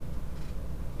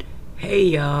Hey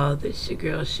y'all, this your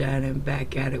girl Shannon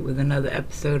back at it with another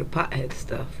episode of Pothead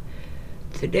Stuff.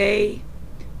 Today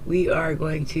we are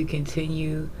going to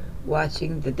continue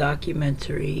watching the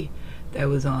documentary that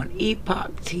was on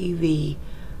Epoch TV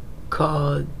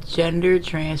called Gender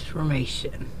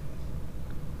Transformation.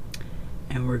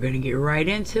 And we're going to get right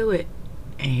into it.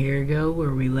 And here we go where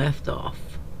we left off.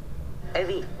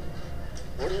 Evie,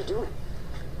 what are you doing?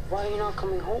 Why are you not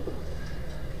coming home?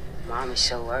 Mom is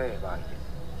so worried about you.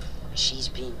 She's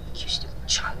being accused of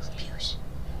child abuse.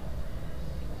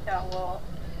 Yeah, well,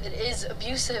 it is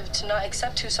abusive to not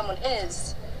accept who someone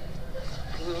is.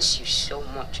 I miss you so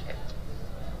much, Evie.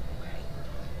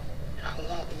 And I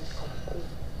want you to come home.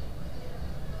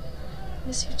 I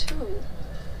miss you too.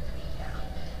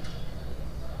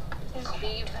 Can't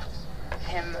leave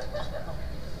him.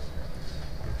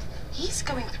 He's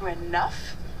going through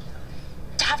enough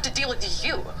to have to deal with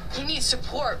you. He needs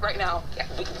support right now. Yeah,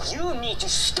 but you need to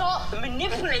stop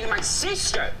manipulating my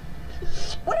sister.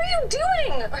 What are you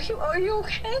doing? Are you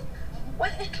okay?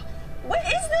 What is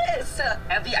this?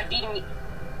 Evie, I didn't mean...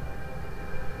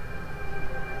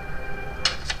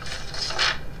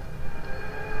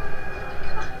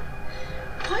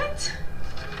 What?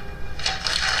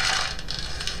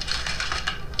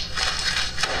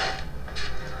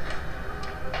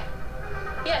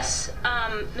 Yes,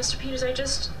 Mr. Peters, I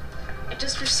just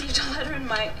received a letter in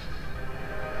my...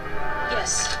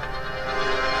 Yes.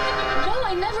 No,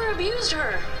 I never abused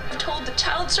her. I've told the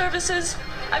child services,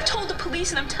 I've told the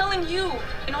police, and I'm telling you.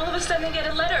 And all of a sudden I get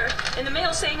a letter in the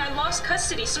mail saying I lost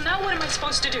custody. So now what am I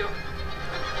supposed to do?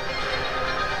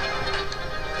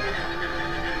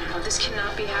 No, this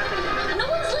cannot be happening. No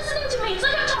one's listening to me. It's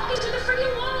like I'm talking to the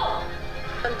freaking wall.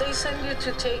 And they send you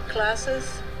to take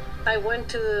classes. I went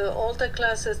to all the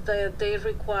classes that they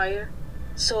require.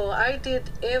 So I did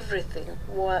everything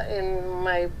in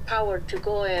my power to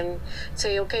go and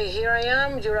say, okay, here I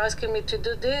am. You're asking me to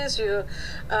do this.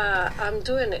 I'm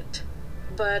doing it.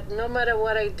 But no matter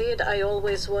what I did, I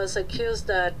always was accused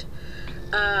that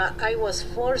I was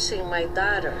forcing my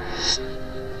daughter.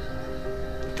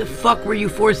 The fuck were you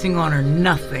forcing on her?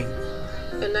 Nothing.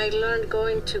 And I learned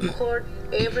going to court.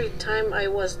 Every time I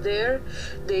was there,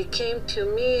 they came to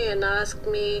me and asked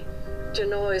me, you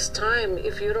know, it's time.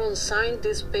 If you don't sign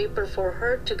this paper for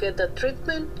her to get the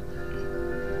treatment,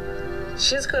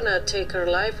 she's gonna take her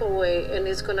life away and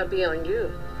it's gonna be on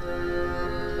you.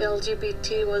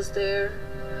 LGBT was there,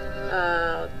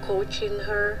 coaching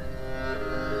her,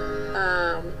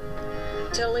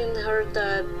 telling her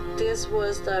that this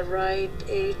was the right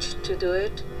age to do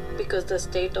it, because the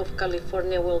state of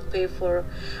California will pay for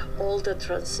all the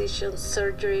transition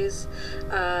surgeries,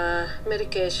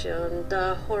 medication,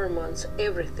 the hormones,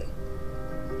 everything.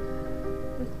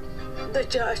 The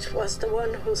judge was the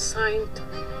one who signed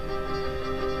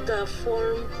the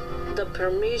form, the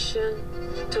permission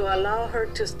to allow her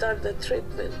to start the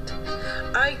treatment.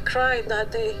 I cried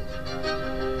that day.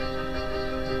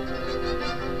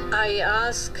 I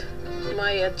asked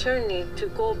my attorney to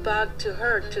go back to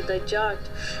her, to the judge,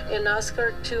 and ask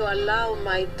her to allow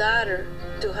my daughter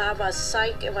to have a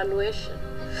psych evaluation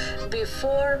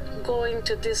before going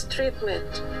to this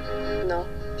treatment. No,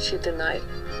 she denied.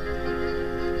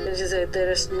 And she said there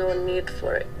is no need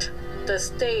for it. The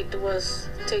state was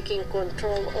taking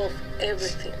control of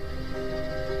everything.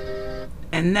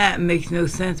 And that makes no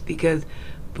sense, because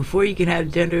before you can have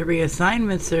gender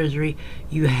reassignment surgery,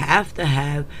 you have to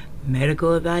have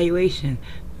medical evaluation,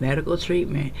 medical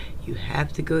treatment. You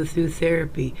have to go through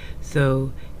therapy.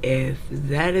 So if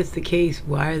that is the case,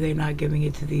 why are they not giving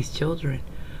it to these children?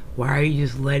 Why are you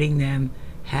just letting them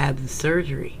have the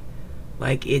surgery?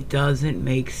 Like, it doesn't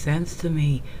make sense to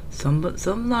me. Something's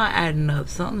not adding up.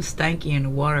 Something's stanky in the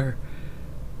water.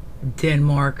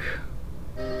 Denmark.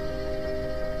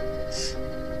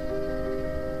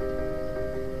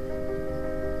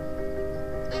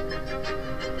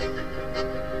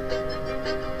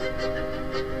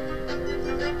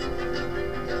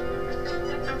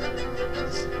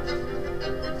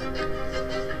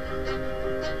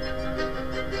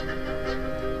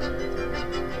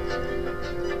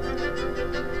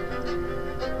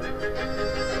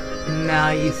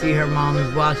 Now you see her mom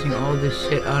is watching all this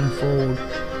shit unfold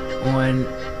on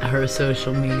her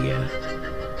social media.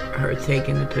 Her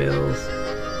taking the pills.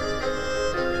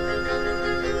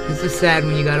 It's just sad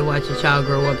when you gotta watch a child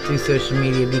grow up through social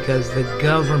media because the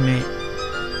government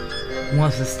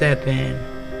wants to step in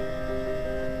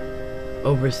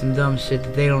over some dumb shit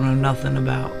that they don't know nothing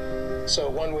about. So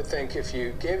one would think if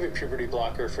you gave a puberty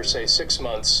blocker for, say, 6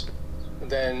 months,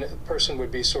 then the person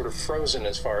would be sort of frozen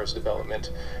as far as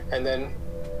development. And then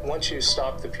once you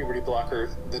stop the puberty blocker,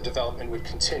 the development would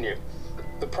continue.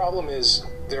 The problem is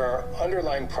there are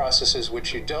underlying processes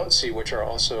which you don't see, which are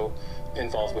also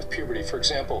involved with puberty. For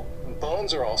example,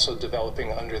 bones are also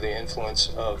developing under the influence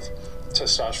of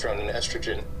testosterone and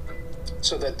estrogen,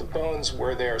 so that the bones,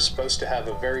 where they are supposed to have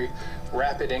a very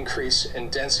rapid increase in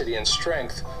density and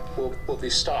strength, will be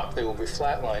stopped. They will be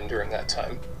flatlined during that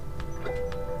time.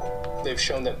 They've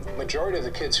shown that majority of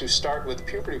the kids who start with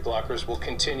puberty blockers will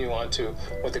continue on to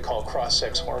what they call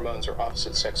cross-sex hormones or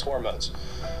opposite-sex hormones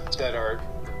that are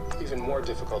even more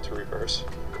difficult to reverse.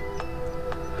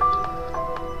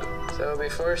 So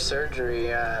before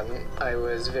surgery, I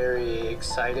was very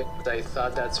excited. I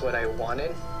thought that's what I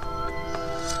wanted.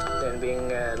 Then being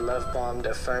love bombed,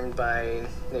 affirmed by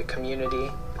the community,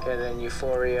 and then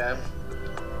euphoria.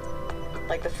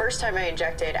 Like the first time I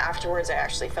injected, afterwards I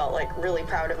actually felt like really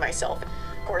proud of myself.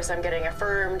 Of course, I'm getting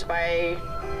affirmed by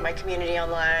my community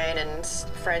online, and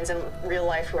friends in real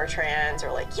life who are trans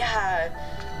are like, yeah,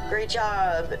 great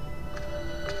job.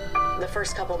 The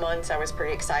first couple months I was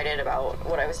pretty excited about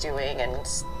what I was doing and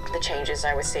the changes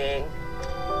I was seeing.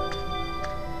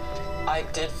 I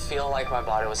did feel like my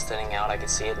body was thinning out. I could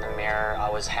see it in the mirror. I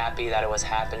was happy that it was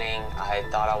happening. I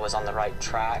thought I was on the right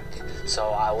track. So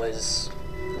I was,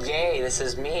 yay, this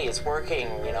is me, it's working.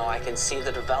 You know, I can see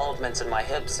the developments in my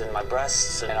hips and my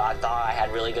breasts. And I thought I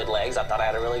had really good legs. I thought I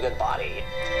had a really good body.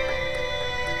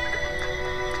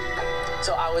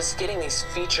 So I was getting these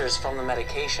features from the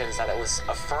medications that it was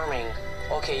affirming,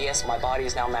 okay, yes, my body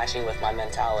is now matching with my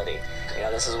mentality. You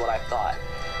know, this is what I thought.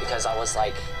 Because I was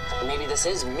like, maybe this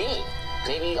is me.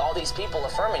 Maybe all these people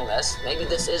affirming this, maybe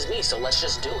this is me, so let's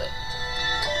just do it.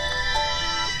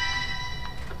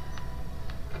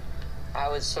 I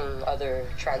was seeing other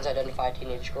trans-identified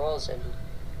teenage girls, and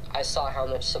I saw how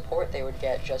much support they would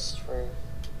get just for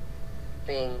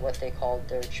being what they called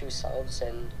their true selves,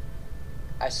 and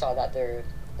I saw that their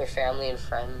family and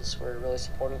friends were really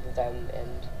supportive of them,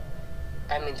 and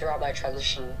I mean, throughout my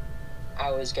transition,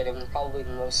 I was getting probably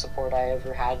the most support I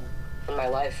ever had in my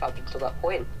life up until that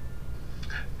point.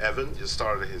 Evan just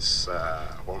started his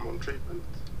hormone treatment.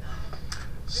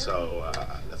 So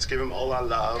let's give him all our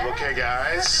love, okay,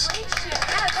 guys? Welcome.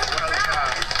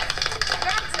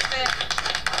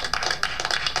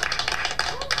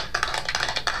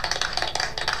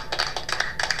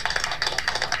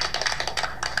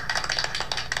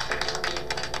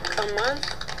 A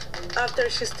month after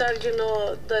she started,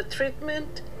 the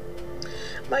treatment,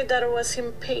 my daughter was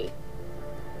in pain.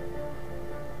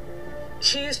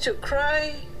 She used to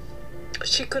cry.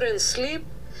 She couldn't sleep.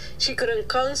 She couldn't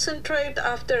concentrate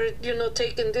after,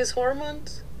 taking these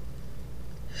hormones.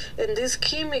 And this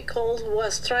chemical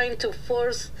was trying to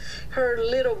force her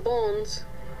little bones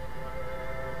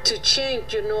to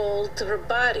change, to her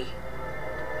body.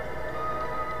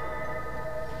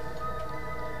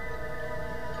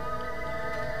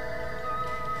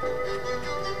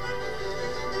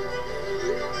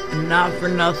 Not for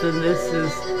nothing, this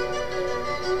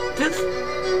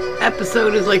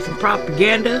episode is like some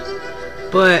propaganda,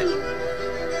 but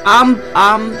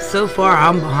I'm so far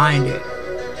I'm behind it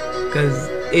because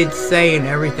it's saying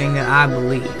everything that I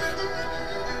believe.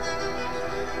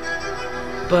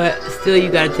 But still, you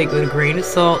gotta take it with a grain of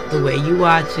salt, the way you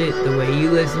watch it, the way you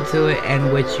listen to it,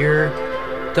 and what your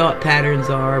thought patterns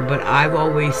are. But I've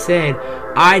always said,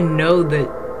 I know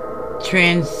that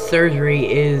trans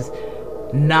surgery is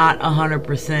not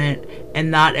 100%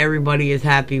 and not everybody is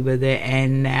happy with it,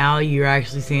 and now you're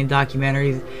actually seeing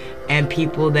documentaries and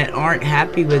people that aren't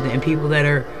happy with it and people that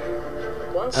are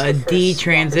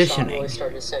detransitioning. Once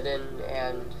started to set in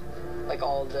and like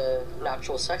all the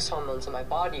natural sex hormones in my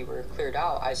body were cleared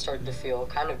out, I started to feel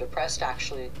kind of depressed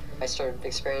actually. I started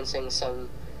experiencing some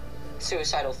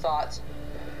suicidal thoughts.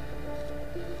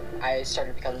 I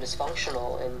started to become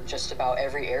dysfunctional in just about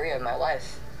every area of my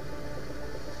life.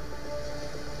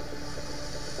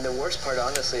 The worst part,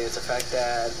 honestly, is the fact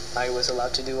that I was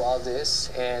allowed to do all this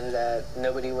and that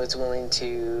nobody was willing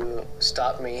to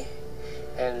stop me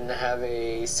and have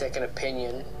a second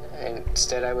opinion. And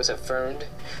instead, I was affirmed,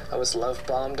 I was love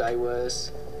bombed, I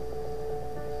was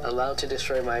allowed to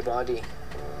destroy my body.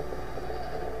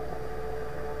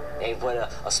 They put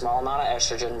a small amount of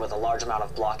estrogen with a large amount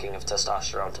of blocking of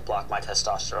testosterone to block my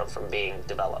testosterone from being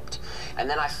developed. And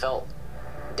then I felt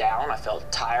down, I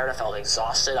felt tired, I felt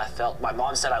exhausted, my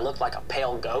mom said I looked like a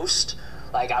pale ghost,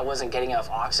 like I wasn't getting enough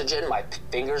oxygen, my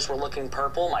fingers were looking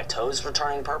purple, my toes were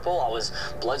turning purple,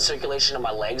 blood circulation in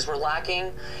my legs were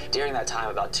lacking. During that time,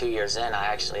 about 2 years in, I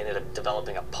actually ended up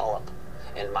developing a polyp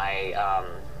in my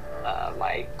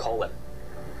colon.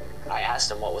 I asked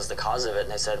them what was the cause of it,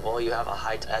 and they said, well, you have a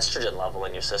high estrogen level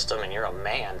in your system, and you're a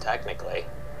man, technically.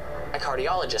 My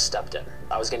cardiologist stepped in.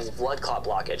 I was getting blood clot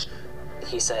blockage.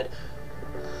 He said,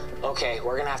 okay,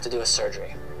 we're gonna have to do a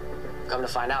surgery. Come to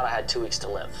find out, I had 2 weeks to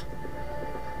live.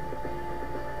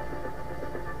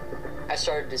 I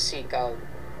started to seek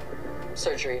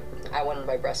surgery. I wanted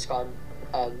my breast gone.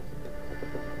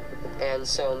 And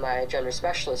so my gender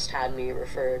specialist had me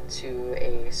referred to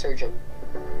a surgeon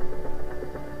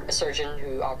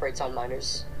who operates on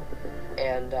minors.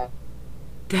 And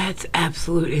that's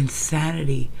absolute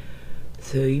insanity.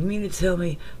 So you mean to tell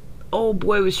me old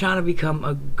boy was trying to become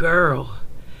a girl,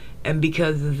 and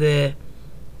because of the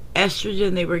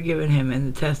estrogen they were giving him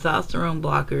and the testosterone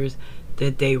blockers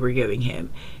that they were giving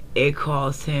him, it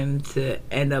caused him to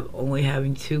end up only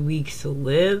having 2 weeks to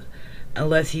live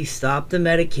unless he stopped the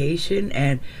medication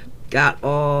and got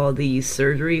all these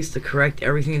surgeries to correct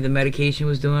everything the medication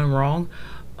was doing wrong?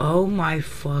 Oh my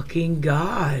fucking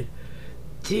God.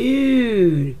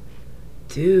 Dude.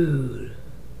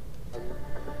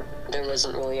 There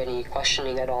wasn't really any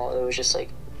questioning at all. It was just like,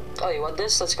 oh, you want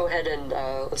this? Let's go ahead and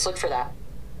let's look for that.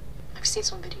 I've seen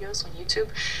some videos on YouTube,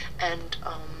 and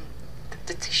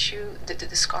the tissue,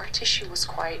 the scar tissue was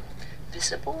quite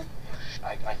visible.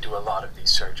 I do a lot of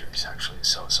these surgeries, actually,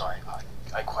 so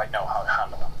I quite know how to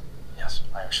handle them. Yes,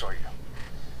 I assure you.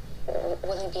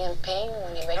 Will he be in pain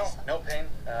when he wakes up? No pain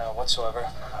whatsoever,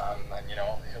 and you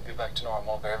know, he'll be back to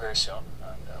normal very, very soon,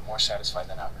 and more satisfied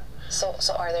than ever. So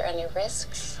are there any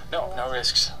risks? No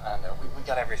risks, and we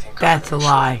got everything covered. That's a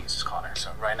lie. Mrs. Connor,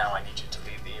 so right now I need you to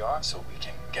leave the ER so we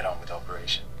can get on with the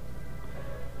operation.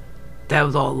 That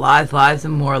was all lies,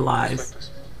 and more lies.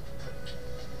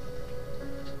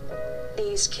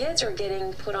 These kids are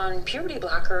getting put on puberty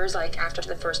blockers like after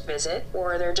the first visit,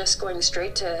 or they're just going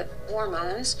straight to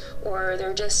hormones, or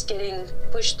they're just getting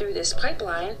pushed through this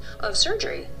pipeline of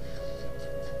surgery.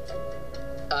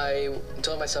 I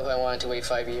told myself I wanted to wait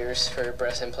 5 years for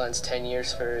breast implants, 10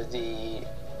 years for the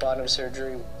bottom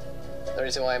surgery. The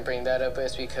reason why I'm bringing that up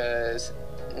is because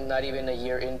not even a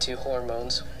year into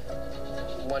hormones,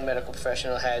 one medical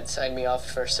professional had signed me off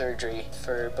for surgery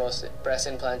for both breast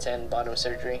implants and bottom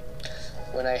surgery,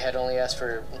 when I had only asked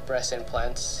for breast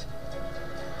implants.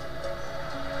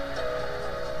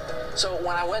 So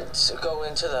when I went to go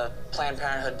into the Planned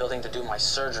Parenthood building to do my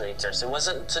surgery, it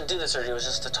wasn't to do the surgery, it was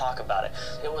just to talk about it.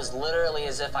 It was literally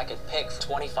as if I could pick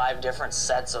 25 different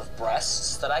sets of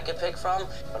breasts that I could pick from,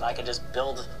 and I could just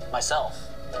build myself,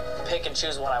 pick and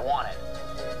choose what I wanted.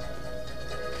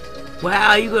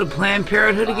 Wow, you go to Planned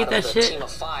Parenthood to get that shit? Out of the team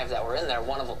of 5 that were in there,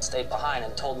 one of them stayed behind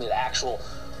and told me the actual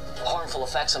harmful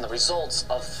effects and the results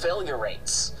of failure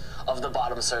rates of the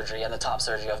bottom surgery and the top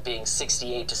surgery, of being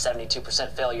 68 to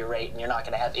 72% failure rate, and you're not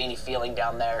going to have any feeling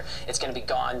down there. It's going to be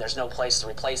gone. There's no place to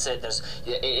replace it.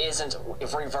 It isn't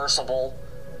reversible.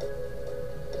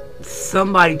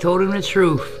 Somebody told him the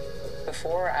truth.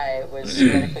 Before I was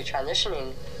medically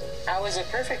transitioning, I was a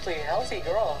perfectly healthy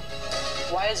girl.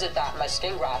 Why is it that my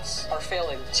skin grafts are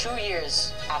failing 2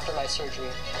 years after my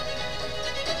surgery,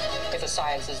 if the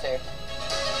science is there?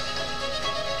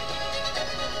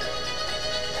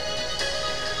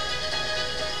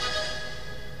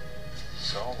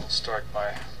 So we'll start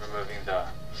by removing the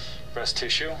breast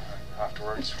tissue, and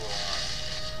afterwards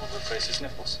we'll replace his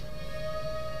nipples.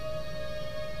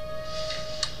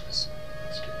 Let's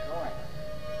get going.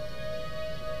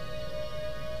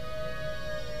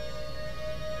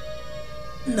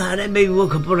 Nah, that baby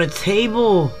woke up on a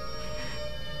table.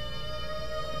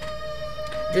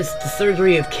 Just the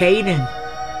surgery of Caden.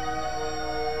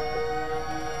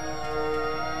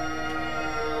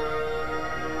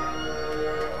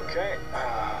 Okay,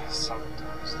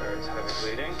 sometimes there's heavy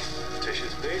bleeding.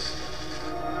 Tissues, please.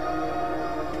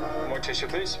 More tissue,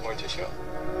 please. More tissue.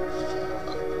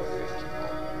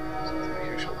 Something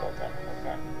unusual about that.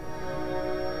 Okay.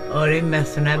 Oh, they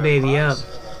messing that baby up.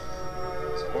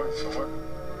 Some more. Good.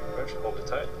 Hold it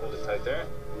tight there.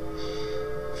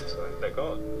 So let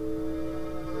go.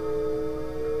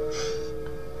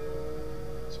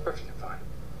 It's perfectly fine.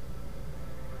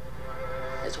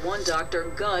 As one doctor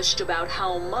gushed about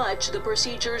how much the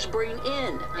procedures bring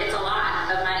in. It's a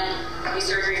lot of money. These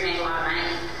surgeries make a lot of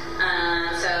money.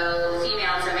 So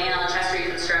female to male chest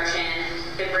reconstruction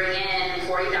could bring in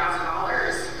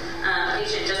 $40,000. A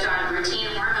patient just on routine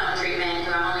hormone treatment,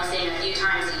 who I'm only seeing a few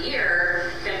times a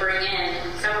year, can bring in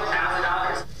several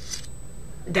 $1,000s.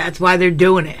 That's why they're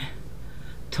doing it.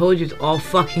 Told you, it's all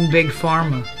fucking big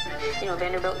pharma. You know,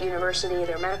 Vanderbilt University,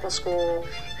 their medical school,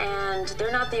 And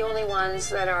they're not the only ones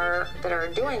that are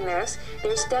doing this.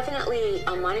 There's definitely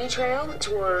a money trail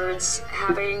towards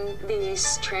having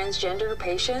these transgender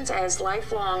patients as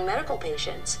lifelong medical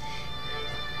patients.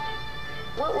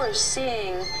 What we're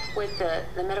seeing with the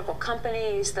medical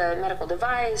companies, the medical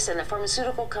device, and the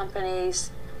pharmaceutical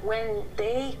companies, when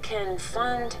they can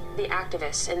fund the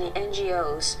activists and the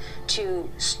NGOs to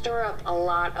stir up a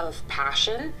lot of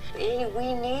passion. Hey,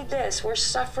 we need this, we're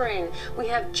suffering, we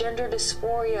have gender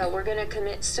dysphoria, we're gonna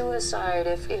commit suicide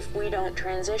if we don't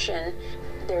transition.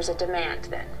 There's a demand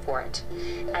then for it.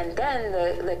 And then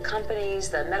the companies,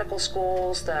 the medical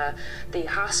schools, the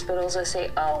hospitals will say,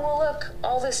 oh, well, look,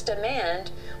 all this demand,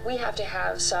 we have to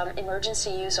have some emergency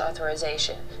use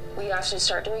authorization. We have to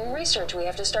start doing research. We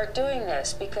have to start doing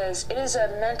this because it is a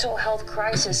mental health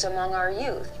crisis among our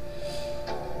youth.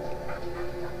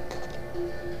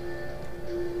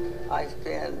 I've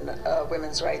been a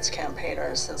women's rights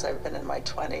campaigner since I've been in my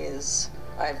 20s.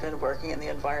 I've been working in the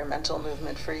environmental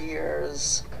movement for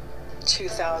years.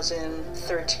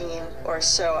 2013 or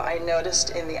so, I noticed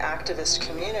in the activist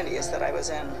communities that I was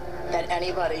in that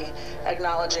anybody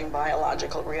acknowledging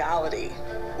biological reality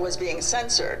was being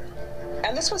censored.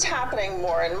 And this was happening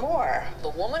more and more. The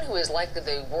woman who is likely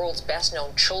the world's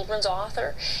best-known children's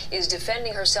author is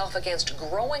defending herself against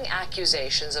growing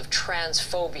accusations of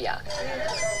transphobia.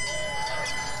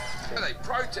 They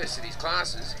protested his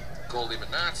classes, called him a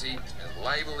Nazi, and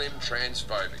labelled him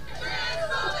transphobic.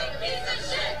 Transphobic piece of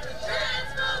shit!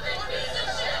 Transphobic piece of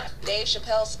shit! Dave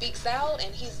Chappelle speaks out,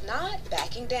 and he's not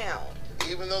backing down.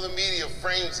 Even though the media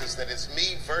frames this that it's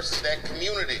me versus that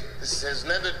community, this has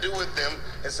nothing to do with them.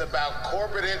 It's about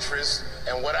corporate interests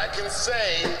and what I can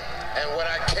say and what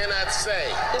I cannot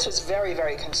say. This was very,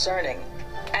 very concerning.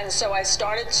 And so I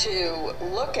started to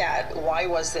look at why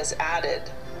was this added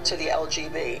to the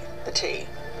LGBT, the T.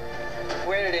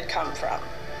 Where did it come from?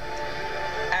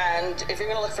 And if you're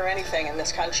going to look for anything in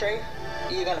this country,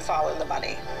 you're going to follow the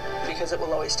money because it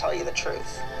will always tell you the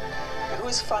truth.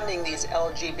 Who's funding these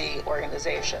LGBT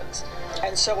organizations?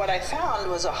 And so what I found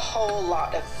was a whole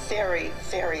lot of very,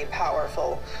 very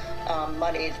powerful,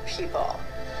 moneyed people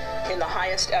in the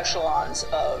highest echelons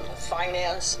of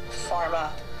finance,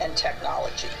 pharma, and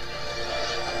technology.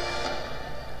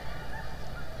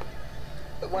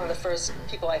 One of the first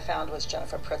people I found was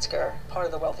Jennifer Pritzker, part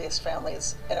of the wealthiest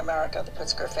families in America, the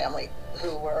Pritzker family,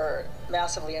 who were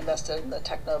massively invested in the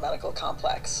techno-medical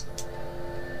complex.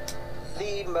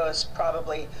 The most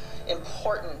probably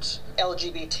important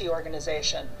LGBT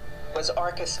organization was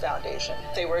Arcus Foundation.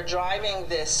 They were driving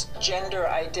this gender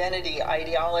identity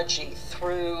ideology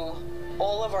through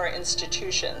all of our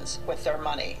institutions with their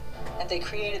money. And they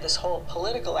created this whole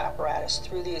political apparatus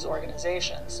through these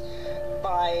organizations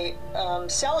by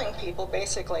selling people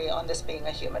basically on this being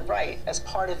a human right as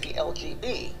part of the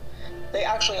LGB. They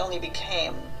actually only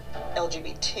became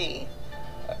LGBT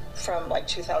from like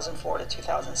 2004 to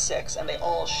 2006, and they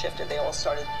all shifted. They all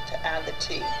started to add the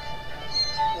T.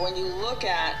 When you look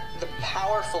at the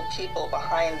powerful people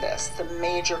behind this, the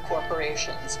major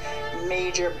corporations,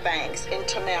 major banks,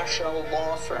 international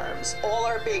law firms, all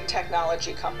our big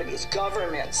technology companies,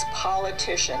 governments,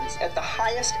 politicians, at the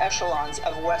highest echelons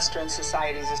of Western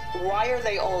societies, why are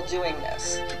they all doing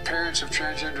this? To parents of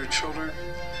transgender children,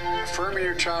 affirming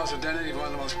your child's identity is one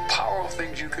of the most powerful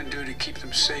things you can do to keep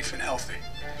them safe and healthy.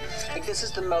 Like, this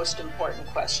is the most important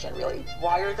question, really.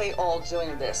 Why are they all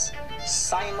doing this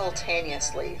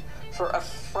simultaneously for a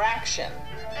fraction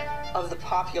of the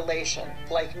population,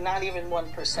 like not even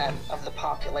 1% of the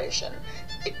population?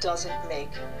 It doesn't make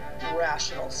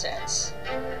rational sense.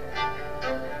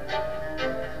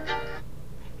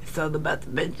 It's all about the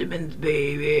Benjamins,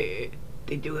 baby.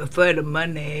 They do it for the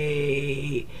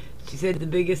money. She said the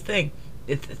biggest thing.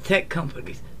 It's the tech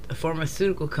companies, the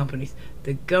pharmaceutical companies,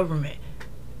 the government.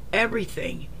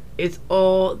 Everything. It's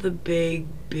all the big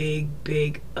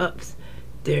ups.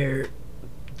 They're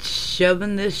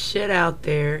shoving this shit out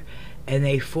there, and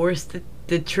they force the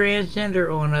transgender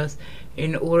on us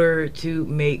in order to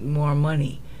make more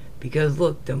money. Because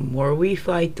look, the more we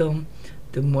fight them,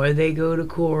 the more they go to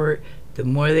court, the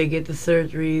more they get the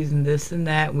surgeries and this and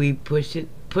that. We push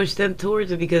them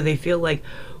towards it because they feel like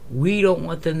we don't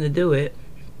want them to do it.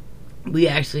 We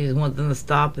actually just want them to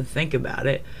stop and think about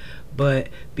it. But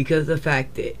because of the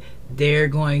fact that they're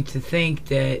going to think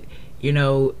that, you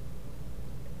know,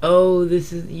 oh,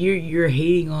 this is you're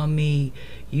hating on me,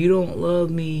 you don't love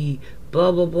me,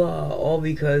 blah blah blah, all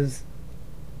because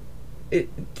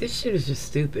this shit is just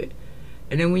stupid.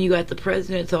 And then when you got the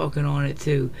president talking on it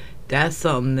too, that's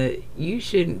something that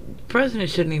president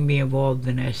shouldn't even be involved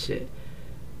in that shit.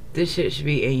 This shit should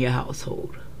be in your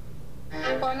household.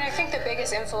 Well, I mean, I think the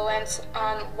biggest influence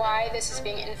on why this is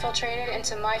being infiltrated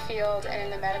into my field and in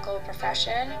the medical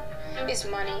profession is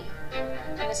money.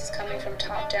 And this is coming from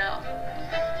top down.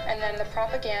 And then the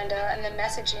propaganda and the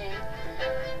messaging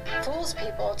fools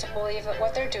people to believe that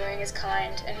what they're doing is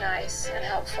kind and nice and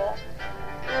helpful.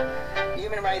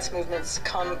 Human rights movements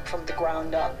come from the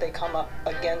ground up. They come up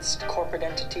against corporate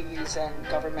entities and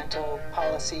governmental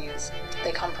policies.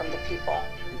 They come from the people.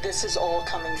 This is all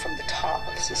coming from the top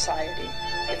of society.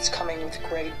 It's coming with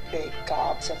great big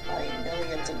gobs of money,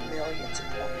 millions and millions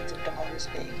and millions of dollars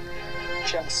being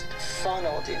just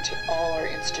funneled into all our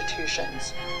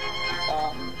institutions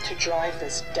to drive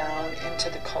this down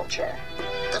into the culture.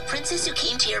 The princess who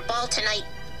came to your ball tonight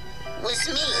was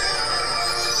me.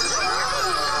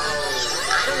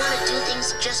 I don't want to do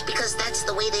things just because that's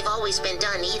the way they've always been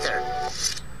done either.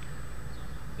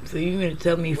 So you gonna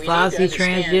tell me Fozzie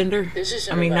transgender?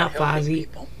 I mean, not Fozzie.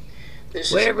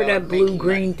 Whatever that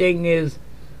blue-green thing is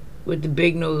with the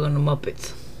big nose on the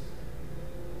Muppets.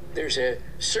 There's a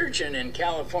surgeon in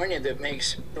California that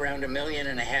makes around $1.5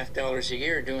 million a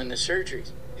year doing the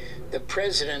surgeries. The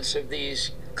presidents of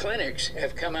these clinics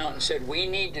have come out and said, we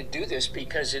need to do this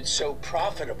because it's so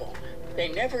profitable. They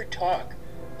never talk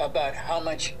about how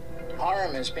much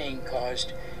harm is being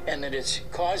caused and that it's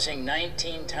causing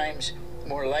 19 times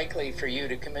more likely for you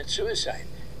to commit suicide.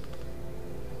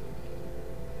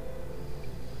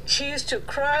 She used to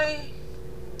cry.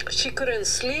 She couldn't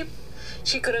sleep.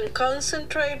 She couldn't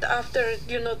concentrate after,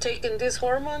 taking these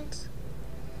hormones.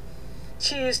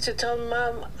 She used to tell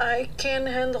Mom, I can't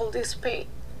handle this pain.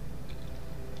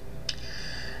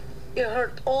 It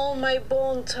hurt. All my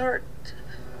bones hurt.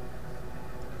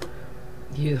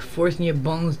 You're forcing your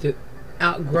bones to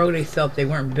outgrow themselves. They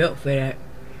weren't built for that.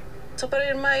 So, but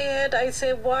in my head, I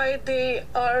say why they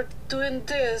are doing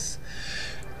this,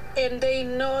 and they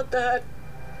know that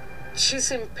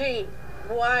she's in pain.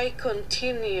 Why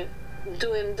continue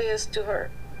doing this to her?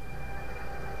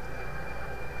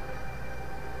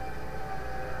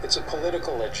 It's a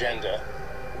political agenda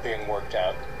being worked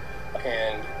out,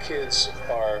 and kids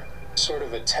are sort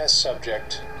of a test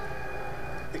subject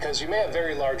because you may have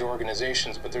very large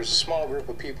organizations, but there's a small group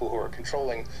of people who are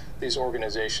controlling these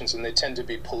organizations, and they tend to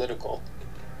be political.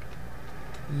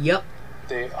 Yep.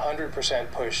 They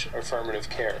 100% push affirmative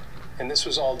care, and this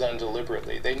was all done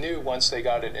deliberately. They knew once they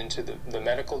got it into the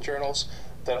medical journals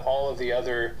that all of the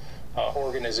other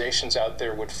organizations out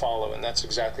there would follow, and that's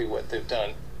exactly what they've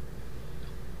done.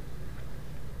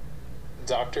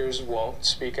 Doctors won't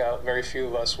speak out. Very few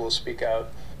of us will speak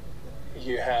out.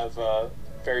 You have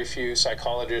very few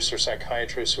psychologists or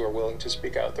psychiatrists who are willing to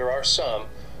speak out. There are some,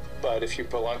 but if you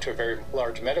belong to a very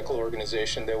large medical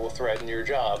organization, they will threaten your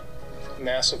job.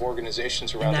 Massive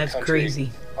organizations around the country crazy.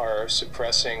 Are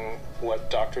suppressing what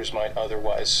doctors might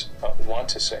otherwise want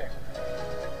to say.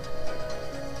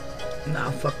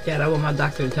 Nah, fuck that. I want my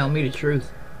doctor to tell me the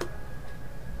truth.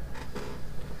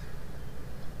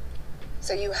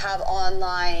 So you have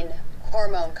online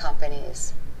hormone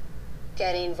companies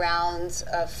getting rounds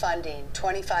of funding,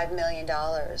 $25 million.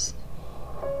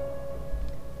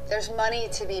 There's money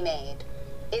to be made.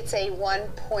 It's a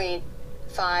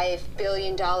 $1.5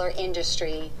 billion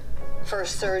industry for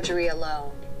surgery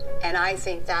alone. And I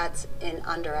think that's an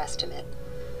underestimate.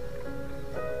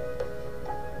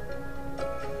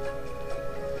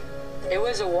 It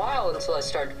was a while until I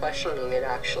started questioning it,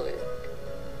 actually.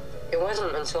 It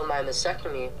wasn't until my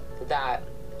mastectomy that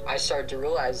I started to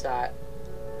realize that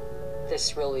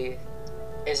this really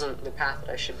isn't the path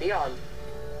that I should be on.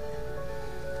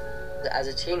 As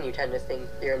a teen, you tend to think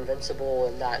you're invincible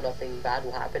and that nothing bad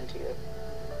will happen to you.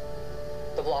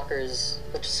 The blockers,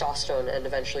 the testosterone, and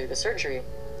eventually the surgery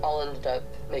all ended up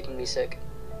making me sick.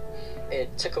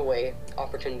 It took away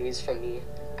opportunities from me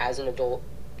as an adult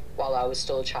while I was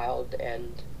still a child,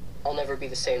 and I'll never be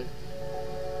the same.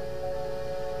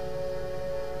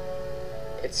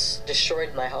 It's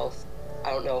destroyed my health. I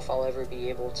don't know if I'll ever be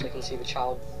able to conceive a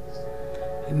child.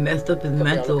 He messed up his Put me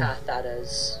mental. on a path that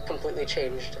has completely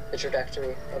changed the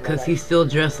trajectory of my Because life. he's still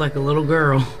dressed like a little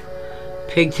girl.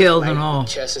 Pigtails and all. My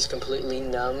chest is completely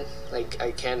numb. Like,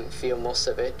 I can't feel most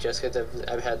of it just because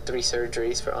I've had 3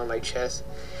 surgeries on my chest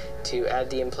to add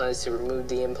the implants, to remove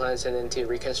the implants, and then to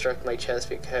reconstruct my chest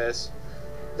because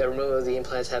the removal of the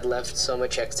implants had left so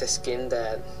much excess skin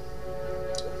that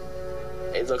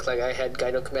it looked like I had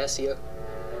gynecomastia.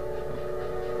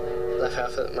 Left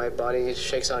half of my body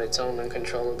shakes on its own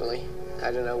uncontrollably.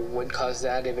 I don't know what caused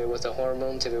that, if it was the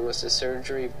hormones, if it was the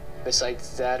surgery.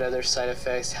 Besides that, other side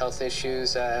effects, health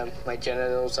issues, my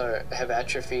genitals have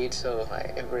atrophied, so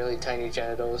I have really tiny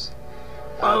genitals.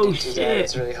 Oh, due to that, shit.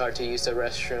 it's really hard to use the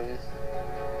restroom.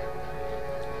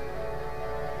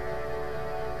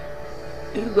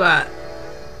 You got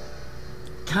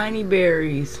tiny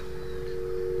berries.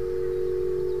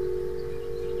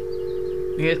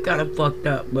 Yeah, it's kind of fucked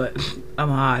up, but I'm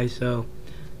high, so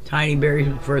tiny berries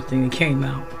was the first thing that came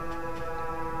out.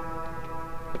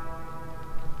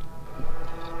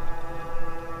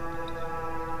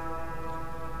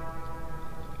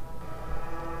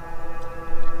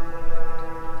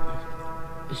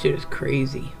 This shit is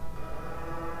crazy.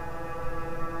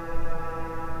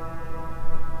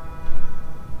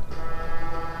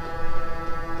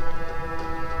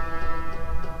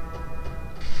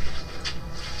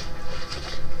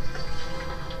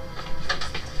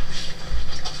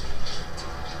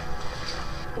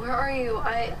 Where are you?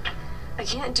 I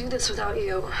can't do this without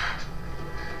you.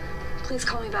 Please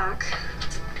call me back.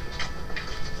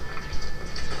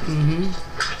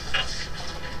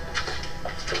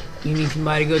 You need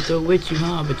somebody to go through it with you,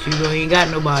 huh? But you ain't got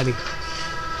nobody.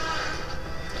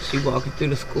 She walking through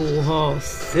the school hall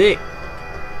sick.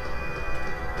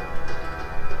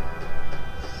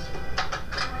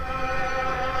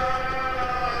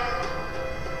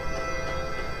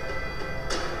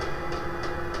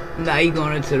 Now you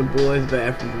going into the boys'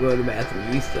 bathroom to go to the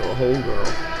bathroom. You still a whole girl.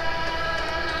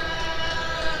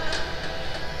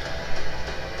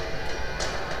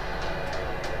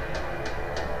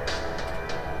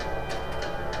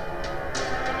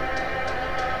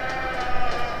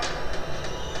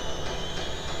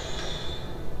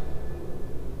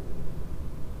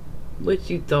 What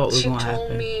you thought was gonna happen? She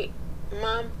told me,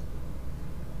 Mom,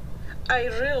 I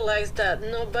realized that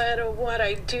no matter what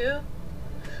I do,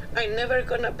 I'm never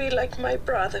gonna be like my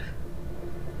brother.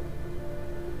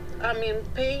 I'm in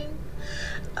pain.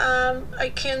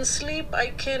 I can't sleep. I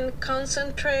can't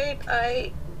concentrate.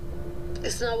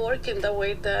 It's not working the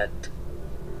way that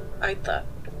I thought.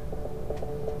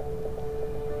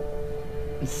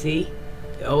 See?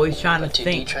 They're always trying to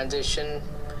think. Transition,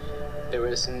 there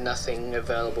was nothing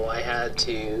available. I had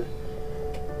to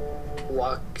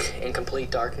walk in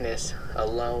complete darkness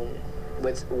alone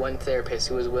with one therapist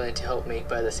who was willing to help me,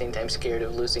 but at the same time scared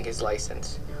of losing his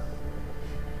license.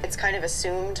 It's kind of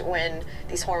assumed when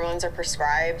these hormones are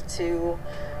prescribed to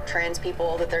trans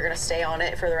people that they're going to stay on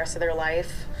it for the rest of their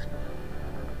life.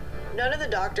 None of the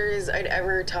doctors I'd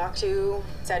ever talked to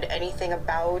said anything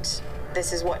about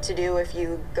this is what to do if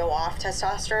you go off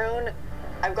testosterone.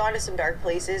 I've gone to some dark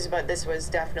places, but this was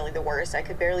definitely the worst. I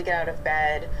could barely get out of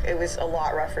bed. It was a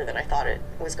lot rougher than I thought it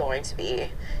was going to be.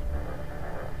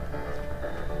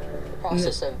 The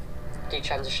process of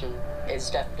detransition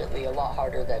is definitely a lot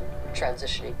harder than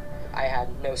transitioning. I had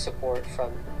no support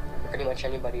from pretty much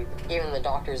anybody. Even the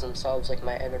doctors themselves, like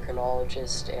my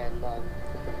endocrinologist and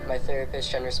my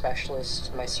therapist, gender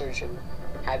specialist, my surgeon,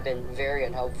 have been very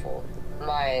unhelpful.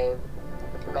 My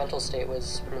mental state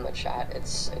was pretty much at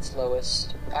its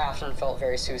lowest. I often felt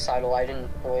very suicidal. I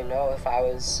didn't really know if I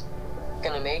was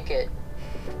gonna make it.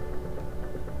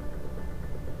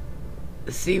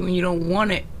 See, when you don't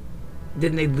want it,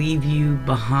 then they leave you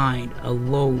behind,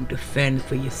 alone, to fend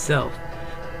for yourself.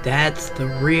 That's the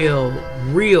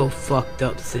real fucked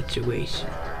up situation.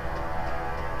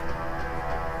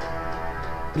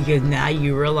 Because now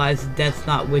you realize that that's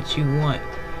not what you want.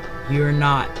 You're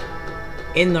not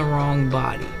in the wrong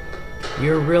body.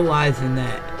 You're realizing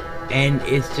that, and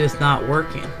it's just not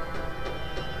working.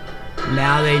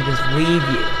 Now they just leave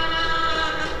you.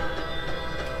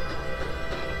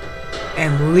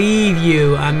 And leave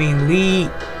you, I mean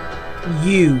leave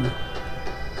you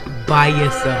by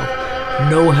yourself.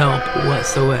 No help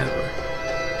whatsoever.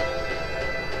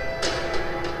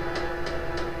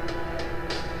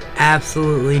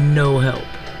 Absolutely no help.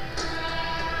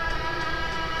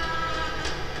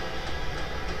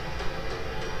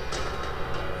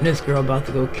 This girl about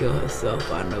to go kill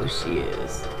herself. I know she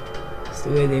is. It's the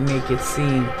way they make it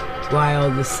seem. It's why all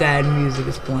the sad music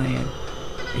is playing.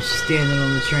 And she's standing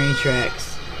on the train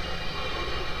tracks.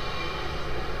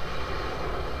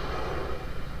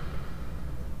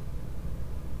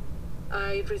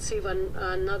 I received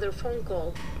another phone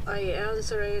call. I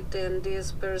answered it, and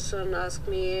this person asked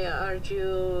me, "Are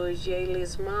you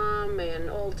Jaylee's mom?" and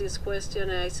all this question.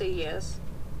 And I say yes.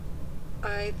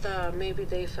 I thought maybe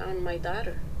they found my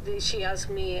daughter. She asked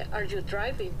me, "Are you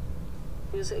driving?"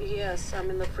 You say, "Yes, I'm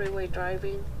in the freeway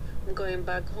driving. I'm going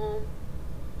back home."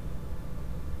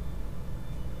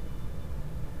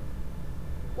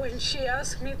 When she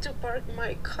asked me to park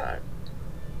my car,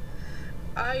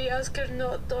 I asked her,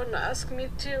 "No, don't ask me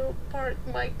to park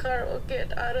my car or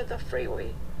get out of the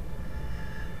freeway."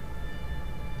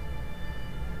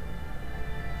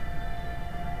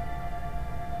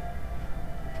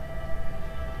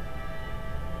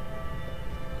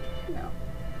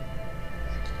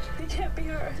 It can't be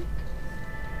her.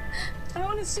 I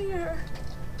want to see her.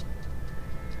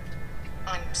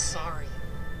 I'm sorry.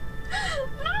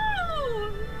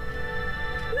 No!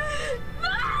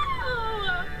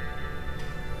 No!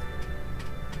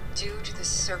 Due to the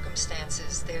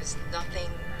circumstances, there's nothing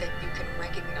that you can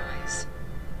recognize.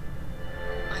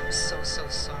 I'm so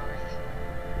sorry.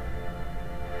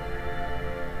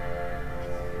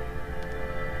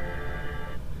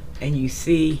 And you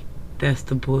see, that's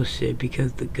the bullshit,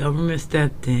 because the government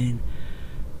stepped in.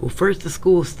 Well, first the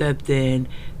school stepped in,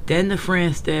 then the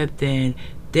friend stepped in,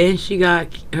 then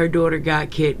her daughter got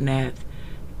kidnapped,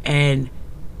 and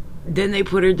then they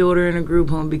put her daughter in a group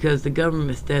home because the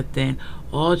government stepped in,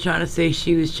 all trying to say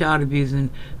she was child abusing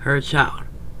her child.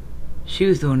 She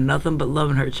was doing nothing but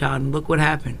loving her child, and look what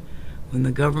happened. When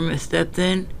the government stepped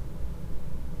in,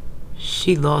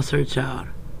 she lost her child,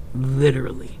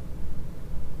 literally.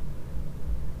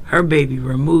 Her baby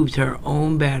removed her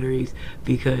own batteries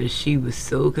because she was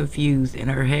so confused and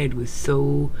her head was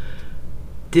so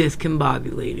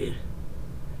discombobulated.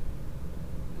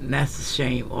 And that's a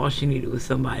shame. All she needed was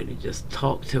somebody to just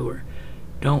talk to her.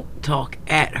 Don't talk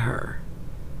at her.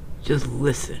 Just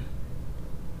listen.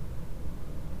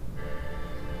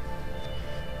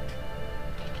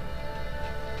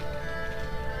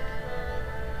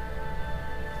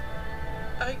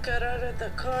 I got out of the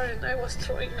car and I was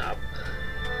throwing up.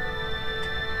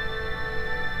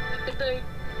 And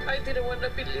I didn't want to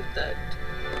believe that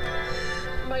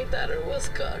my daughter was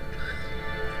gone.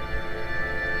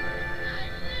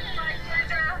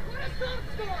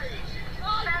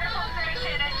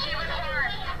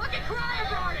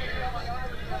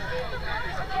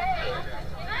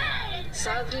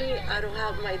 Sadly, I don't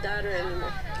have my daughter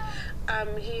anymore.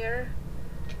 I'm here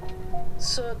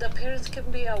so the parents can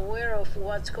be aware of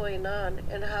what's going on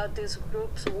and how these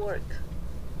groups work.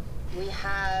 We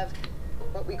have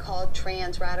what we call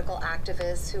trans radical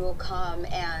activists who will come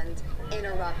and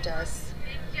interrupt us.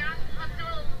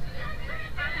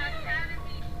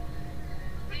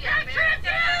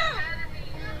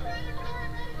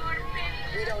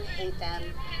 We don't hate them.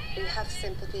 We have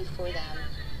sympathy for them.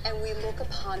 And we look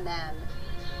upon them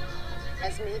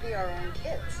as maybe our own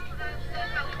kids.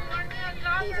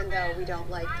 Even though we don't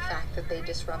like the fact that they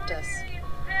disrupt us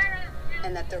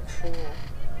and that they're cruel.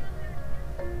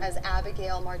 As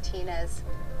Abigail Martinez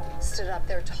stood up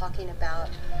there talking about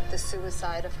the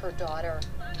suicide of her daughter,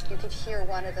 you could hear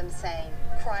one of them saying,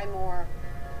 "Cry more."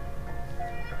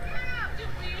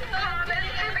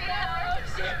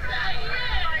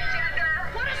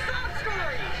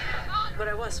 But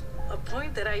I was a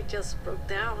point that I just broke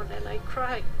down and I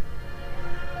cried.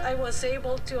 I was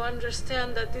able to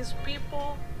understand that these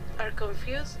people are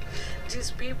confused,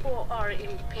 these people are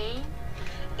in pain,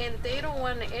 and they don't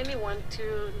want anyone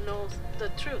to know the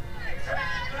truth.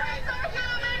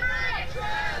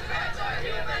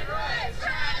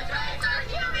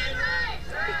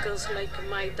 Because like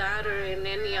my daughter and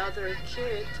any other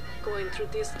kid going through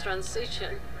this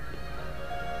transition,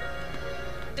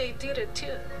 they did it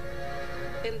too.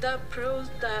 And that proves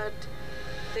that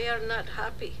they are not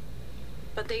happy.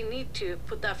 But they need to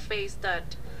put that face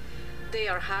that they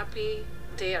are happy,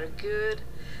 they are good,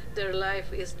 their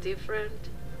life is different.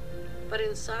 But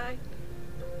inside,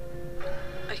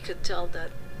 I could tell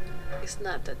that it's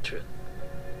not the truth.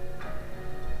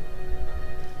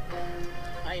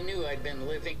 I knew I'd been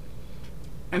living.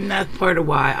 And that's part of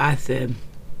why I said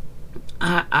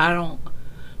I don't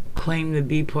claim to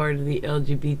be part of the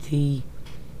LGBTQIA,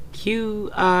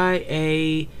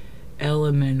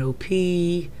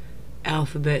 LMNOP,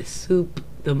 alphabet soup,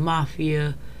 the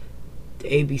mafia, the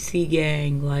ABC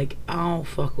gang. Like, I don't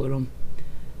fuck with them.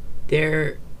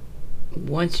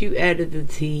 Once you added the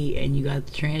T and you got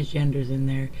the transgenders in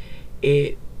there,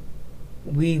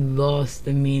 we lost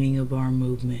the meaning of our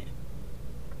movement.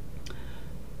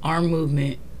 Our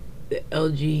movement, the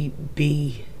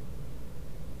LGB,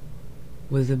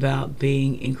 was about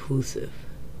being inclusive.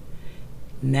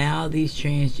 Now these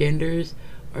transgenders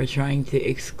are trying to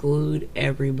exclude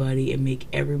everybody and make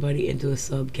everybody into a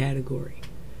subcategory.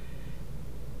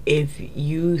 If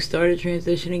you started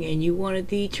transitioning and you want to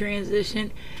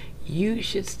detransition, you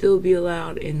should still be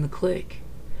allowed in the clique,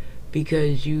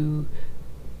 because you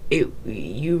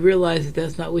realize that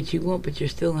that's not what you want, but you're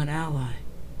still an ally.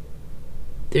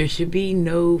 There should be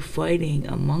no fighting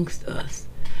amongst us.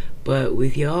 But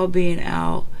with y'all being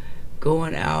out,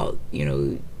 going out,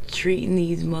 treating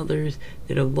these mothers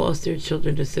that have lost their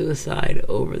children to suicide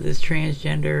over this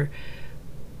transgender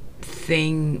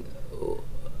thing,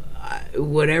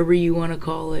 whatever you want to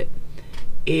call it,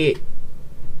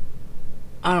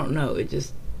 I don't know, it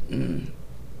just,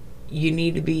 you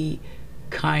need to be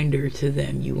kinder to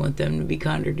them. You want them to be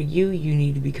kinder to you, you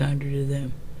need to be kinder to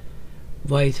them.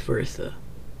 Vice versa.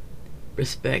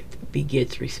 Respect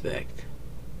begets respect.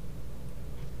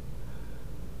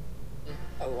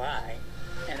 A lie,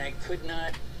 and I could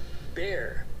not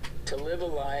bear to live a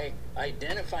lie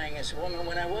identifying as a woman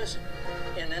when I wasn't.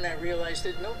 And then I realized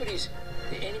that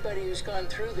anybody who's gone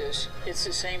through this, it's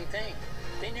the same thing.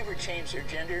 They never change their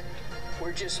gender.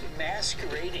 We're just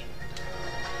masquerading.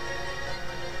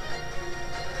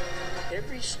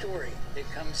 Every story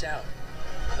that comes out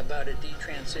about a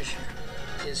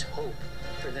detransitioner is hope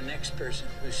for the next person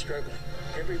who's struggling.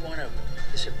 Every one of them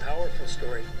is a powerful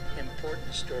story,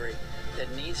 important story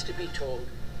that needs to be told,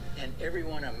 and every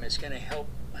one of them is going to help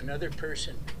another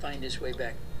person find his way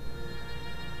back.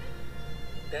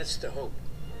 That's the hope.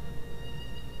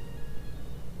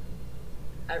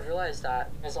 I've realized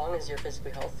that as long as you're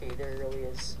physically healthy, there really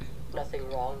is nothing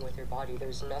wrong with your body.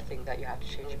 There's nothing that you have to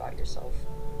change about yourself.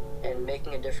 And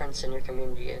making a difference in your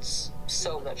community is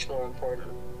so much more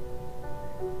important.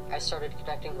 I started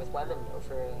connecting with women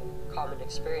over a common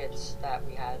experience that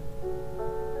we had.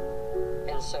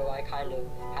 And so I kind of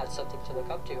had something to look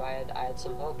up to. I had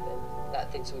some hope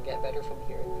that things would get better from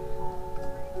here.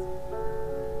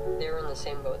 They were in the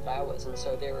same boat that I was, and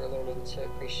so they were learning to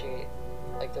appreciate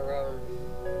like their own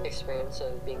experience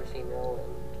of being female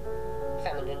and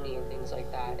femininity and things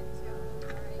like that.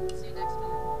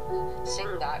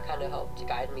 Seeing that kind of helped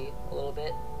guide me a little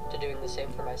bit to doing the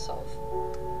same for myself.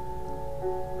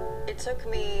 It took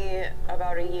me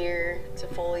about a year to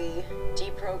fully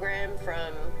deprogram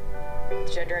from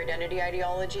gender identity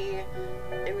ideology.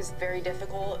 It was very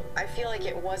difficult. I feel like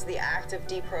it was the act of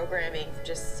deprogramming,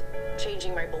 just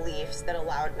changing my beliefs, that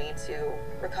allowed me to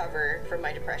recover from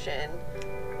my depression.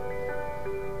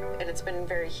 And it's been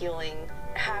very healing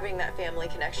having that family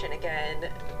connection again.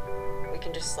 We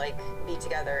can just like be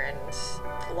together and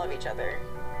love each other.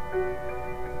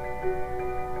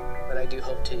 But I do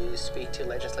hope to speak to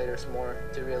legislators more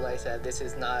to realize that this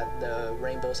is not the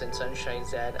rainbows and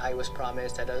sunshines that I was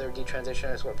promised, that other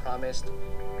detransitioners were promised.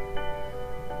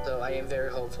 So I am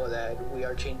very hopeful that we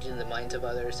are changing the minds of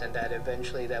others, and that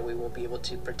eventually that we will be able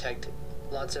to protect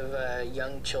lots of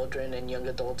young children and young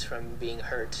adults from being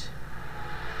hurt.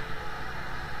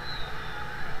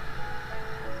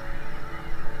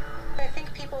 I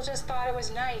think people just thought it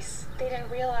was nice. They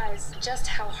didn't realize just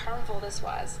how harmful this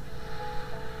was.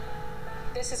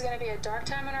 This is going to be a dark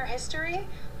time in our history,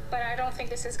 but I don't think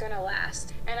this is going to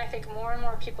last. And I think more and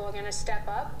more people are going to step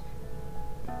up.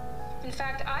 In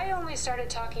fact, I only started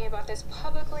talking about this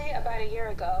publicly about a year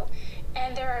ago,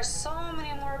 and there are so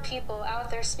many more people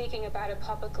out there speaking about it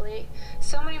publicly,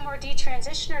 so many more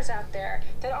detransitioners out there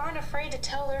that aren't afraid to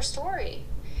tell their story.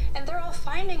 And they're all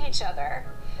finding each other.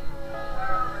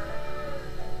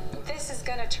 This is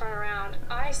going to turn around.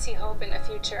 I see hope in the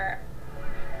future.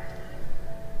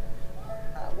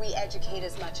 We educate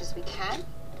as much as we can.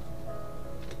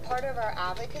 Part of our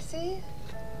advocacy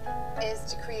is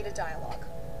to create a dialogue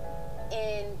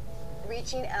in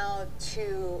reaching out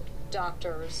to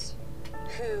doctors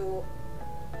who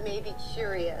may be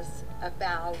curious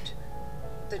about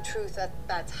the truth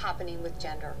that's happening with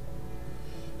gender.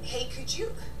 Hey,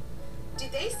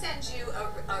 did they send you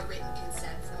a written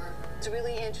consent form? It's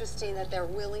really interesting that they're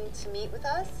willing to meet with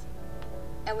us,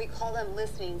 and we call them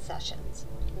listening sessions.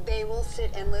 They will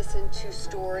sit and listen to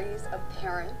stories of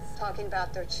parents talking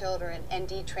about their children and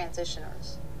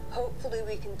detransitioners. Hopefully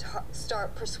we can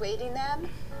start persuading them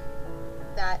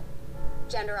that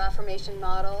gender affirmation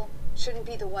model shouldn't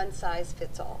be the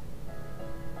one-size-fits-all.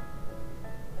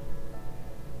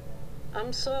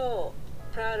 I'm so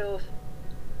proud of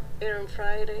Aaron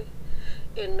Friday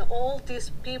and all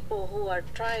these people who are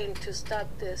trying to stop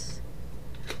this.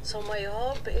 So my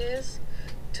hope is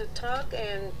to talk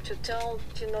and to tell,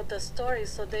 the story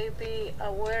so they be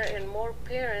aware, and more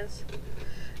parents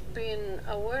being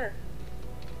aware.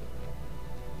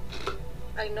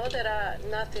 I know that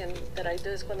nothing that I do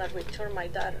is gonna return my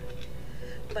daughter,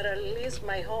 but at least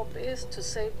my hope is to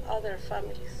save other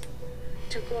families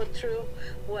to go through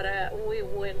what we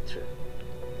went through.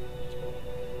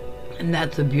 And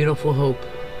that's a beautiful hope.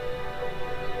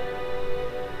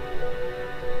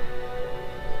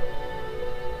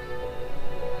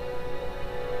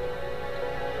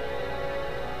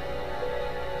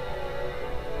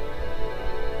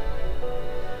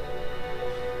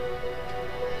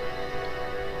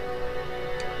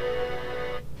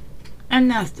 And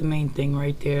that's the main thing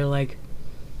right there. Like,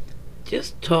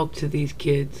 just talk to these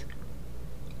kids.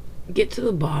 Get to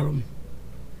the bottom.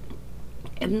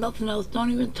 If nothing else,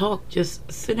 don't even talk. Just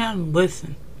sit down and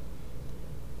listen.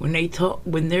 When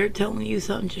they're telling you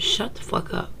something, just shut the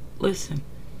fuck up. Listen,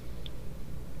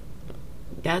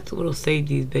 that's what'll save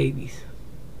these babies.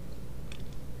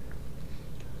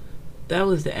 That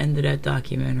was the end of that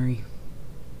documentary.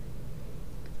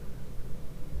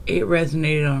 It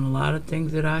resonated on a lot of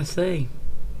things that I say.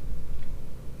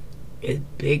 It's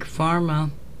big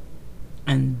pharma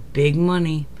and big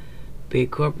money, big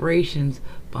corporations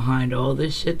behind all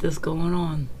this shit that's going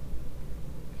on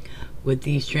with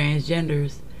these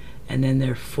transgenders, and then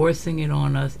they're forcing it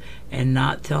on us and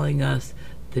not telling us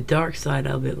the dark side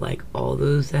of it, like all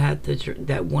those that have to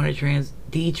that want to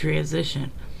detransition,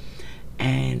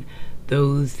 and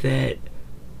those that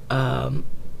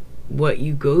what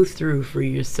you go through for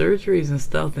your surgeries and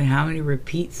stuff, and how many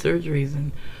repeat surgeries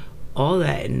and all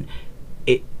that, and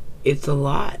it's a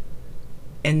lot.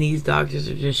 And these doctors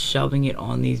are just shoving it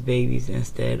on these babies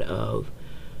instead of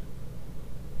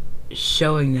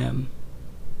showing them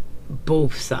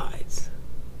both sides.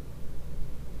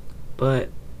 But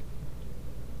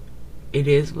it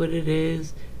is what it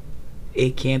is.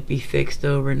 It can't be fixed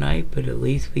overnight, but at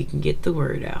least we can get the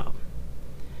word out.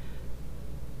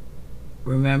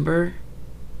 Remember,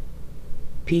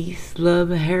 peace,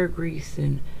 love, and hair grease,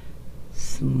 and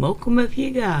smoke 'em if you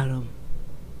got 'em.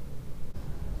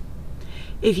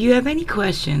 If you have any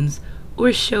questions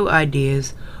or show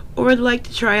ideas, or would like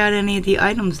to try out any of the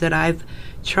items that I've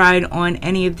tried on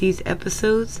any of these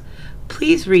episodes,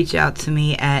 please reach out to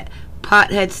me at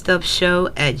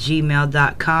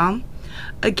potheadstuffshow@gmail.com.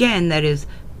 Again, that is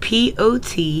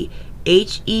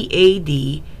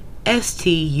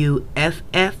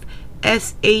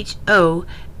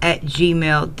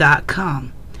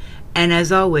POTHEADSTUFFSHO@gmail.com. And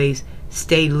as always,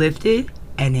 stay lifted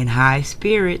and in high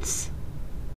spirits.